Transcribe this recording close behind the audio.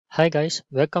Hi guys,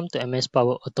 welcome to MS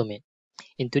Power Automate.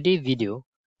 In today's video,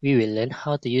 we will learn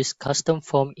how to use custom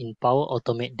form in Power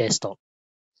Automate desktop.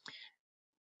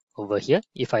 Over here,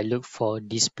 if I look for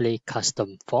display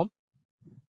custom form,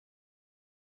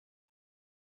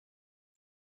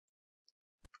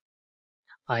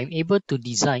 I'm able to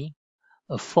design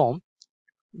a form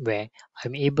where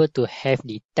I'm able to have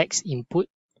the text input,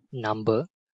 number,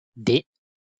 date,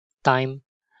 time,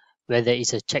 whether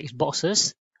it's a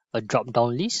checkboxes, a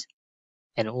drop-down list,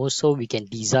 and also we can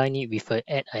design it with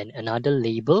another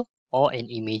label or an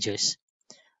images.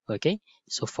 Okay,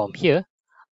 so from here,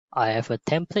 I have a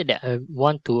template that I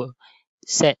want to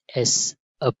set as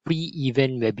a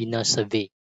pre-event webinar survey.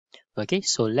 Okay,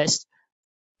 so let's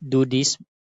do this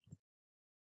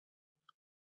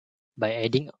by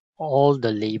adding all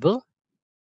the label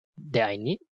that I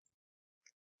need.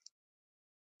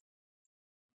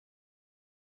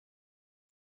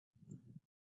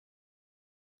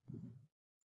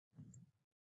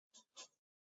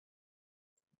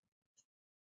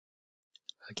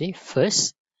 Okay,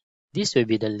 first, this will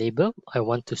be the label. I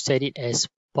want to set it as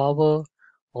Power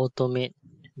Automate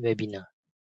Webinar.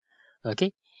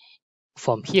 Okay,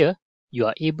 from here, you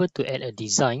are able to add a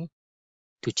design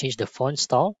to change the font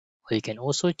style, or you can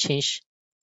also change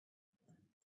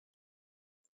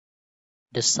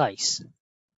the size.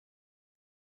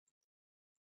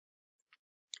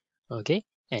 Okay,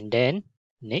 and then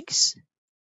next,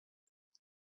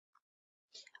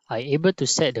 I'm able to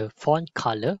set the font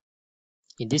color.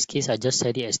 In this case, I just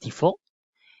set it as default.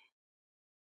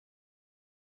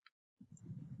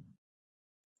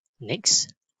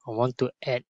 Next, I want to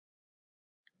add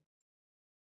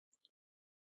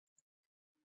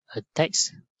a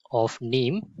text of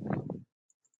name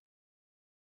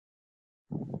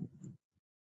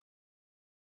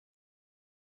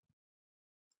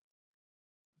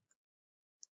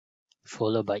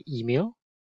followed by email,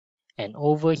 and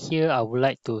over here I would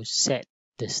like to set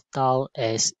the style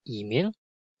as email.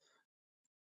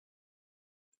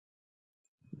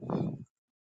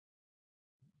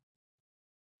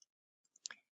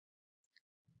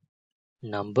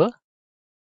 Number,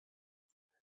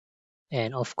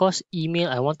 and of course email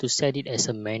I want to set it as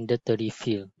a mandatory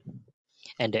field,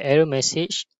 and the error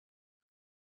message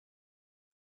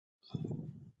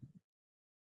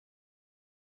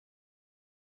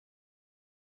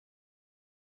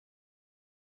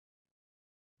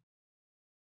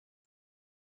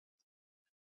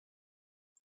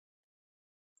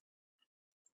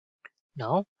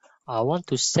now I want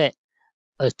to set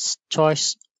a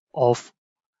choice of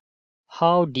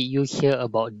how did you hear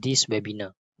about this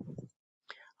webinar.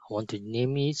 I want to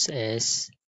name it as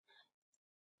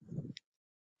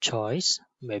choice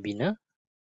webinar,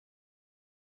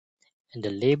 and the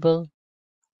label,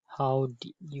 how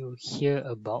did you hear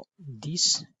about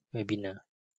this webinar.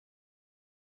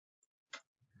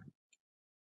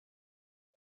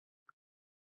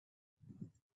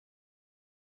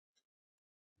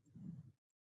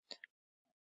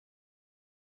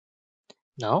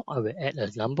 Now I will add a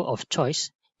number of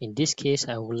choice. In this case,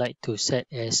 I would like to set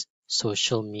as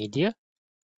social media.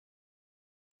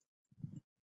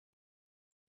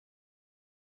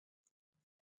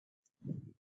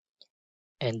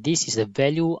 And this is the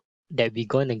value that we're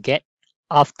going to get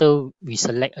after we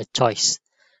select a choice.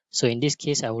 So in this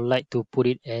case, I would like to put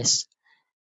it as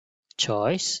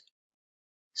choice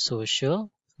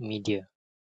social media.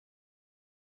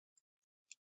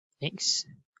 Next,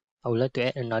 I would like to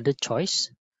add another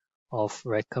choice of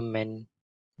recommendation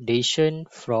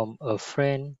from a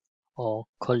friend or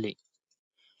colleague.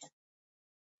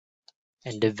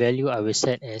 And the value I will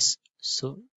set as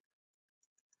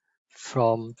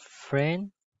from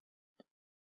friend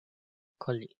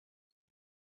colleague.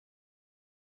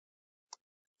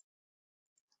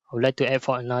 I would like to add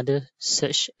for another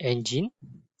search engine,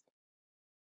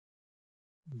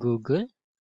 Google,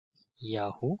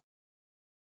 Yahoo.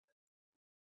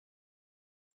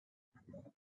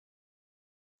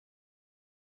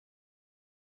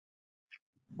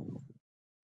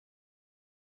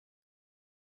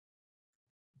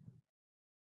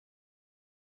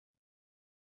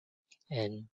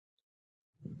 And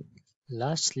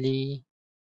lastly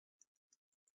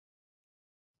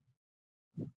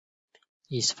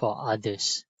is for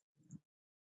others.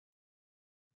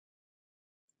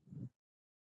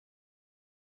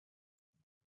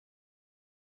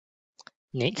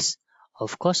 Next,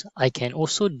 of course, I can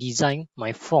also design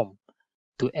my form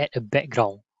to add a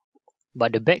background.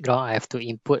 But the background, I have to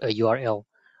input a URL.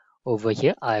 Over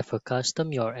here, I have a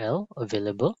custom URL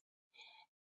available.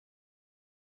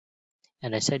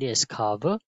 And I set it as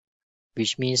cover,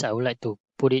 which means I would like to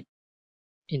put it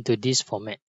into this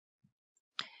format.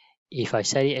 If I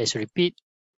set it as repeat,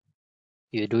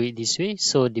 you do it this way.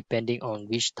 So depending on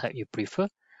which type you prefer,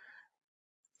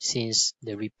 since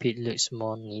the repeat looks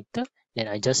more neater, then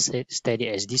I just set it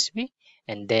as this way.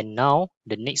 And then now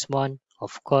the next one,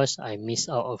 of course, I miss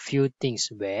out a few things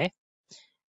where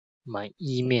my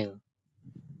email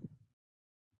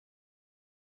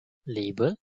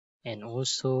label and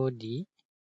also the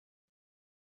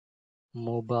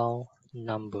mobile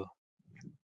number.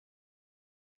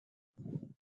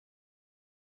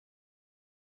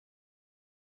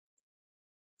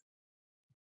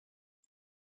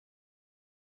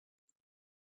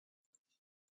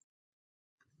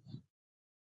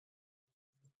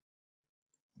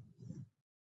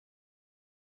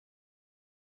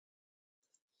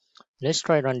 Let's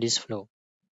try run this flow.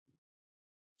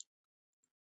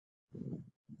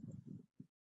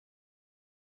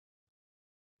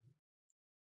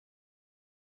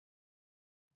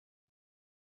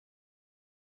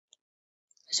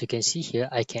 As you can see here,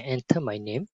 I can enter my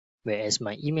name, whereas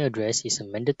my email address is a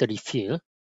mandatory field.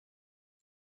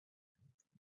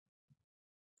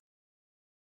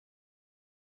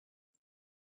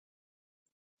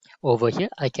 Over here,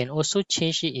 I can also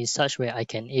change it in such way I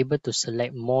can able to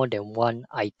select more than one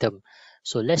item.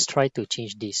 So let's try to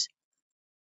change this.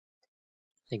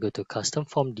 I go to Custom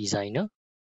Form Designer.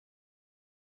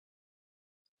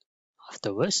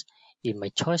 Afterwards, in my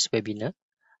choice webinar,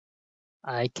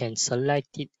 I can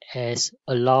select it as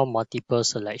allow multiple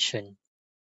selection.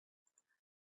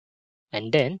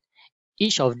 And then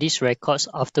each of these records,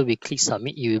 after we click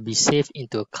submit, it will be saved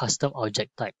into a custom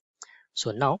object type. So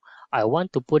now I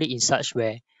want to put it in such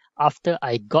way after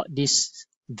I got this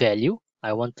value,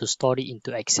 I want to store it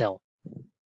into Excel.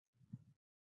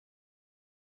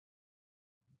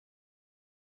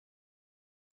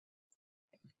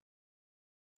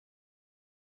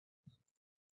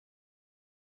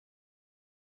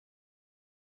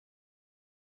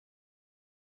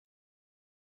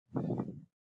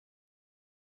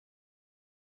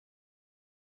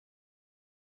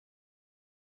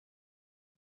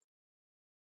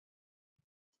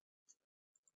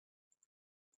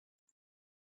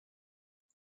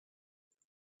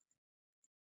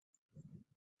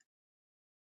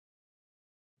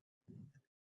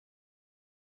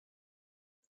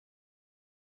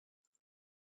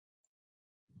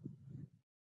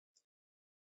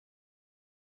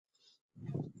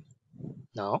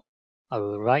 Now I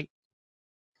will write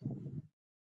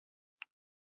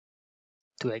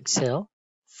to Excel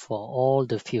for all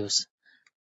the fields.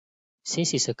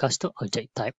 Since it's a custom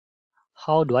object type,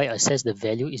 how do I access the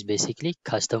value is basically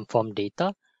custom form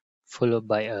data followed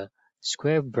by a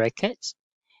square brackets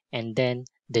and then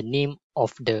the name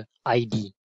of the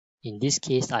ID. In this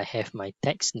case, I have my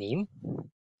text name,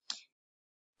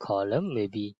 column will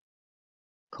be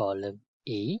column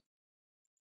A,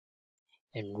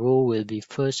 and row will be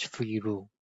first free row.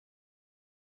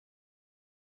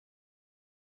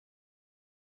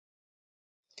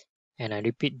 And I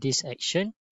repeat this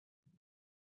action.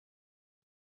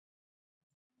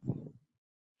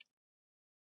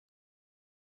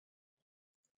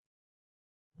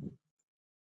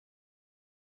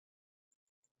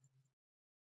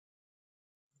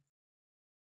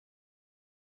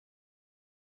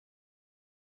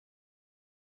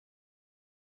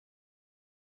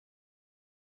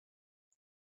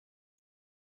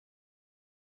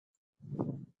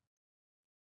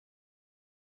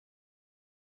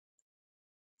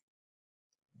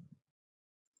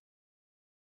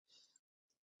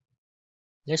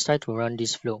 Let's try to run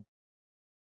this flow.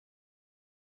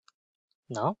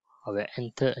 Now I will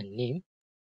enter a name.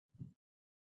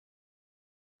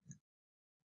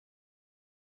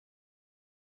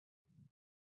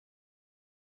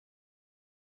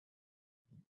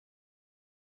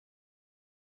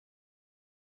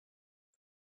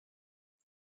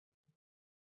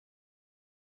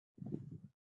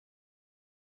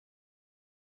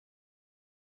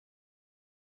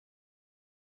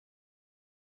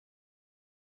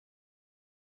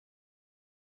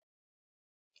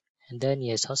 And then it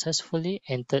has successfully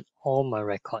entered all my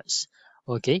records.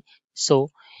 Okay,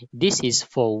 so this is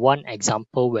for one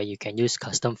example where you can use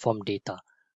custom form data.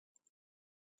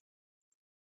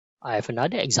 I have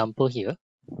another example here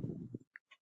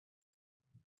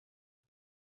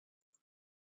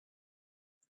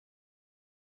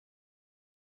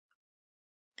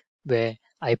where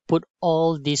I put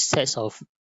all these sets of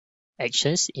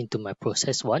actions into my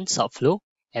process 1 subflow,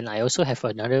 and I also have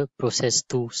another process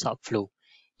 2 subflow.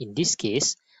 In this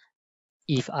case,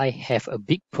 if I have a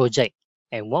big project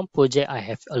and one project I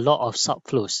have a lot of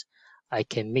subflows, I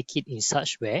can make it in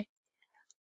such way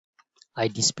I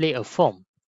display a form.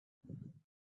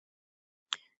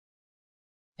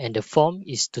 and the form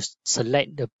is to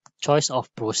select the choice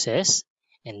of process,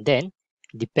 and then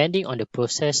depending on the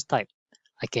process type,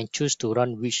 I can choose to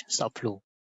run which subflow.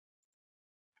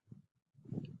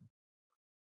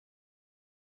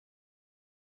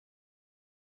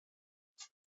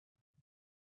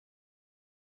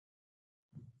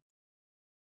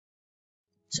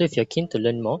 So if you're keen to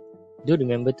learn more, do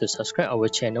remember to subscribe our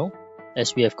channel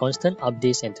as we have constant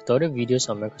updates and tutorial videos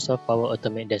on Microsoft Power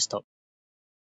Automate Desktop.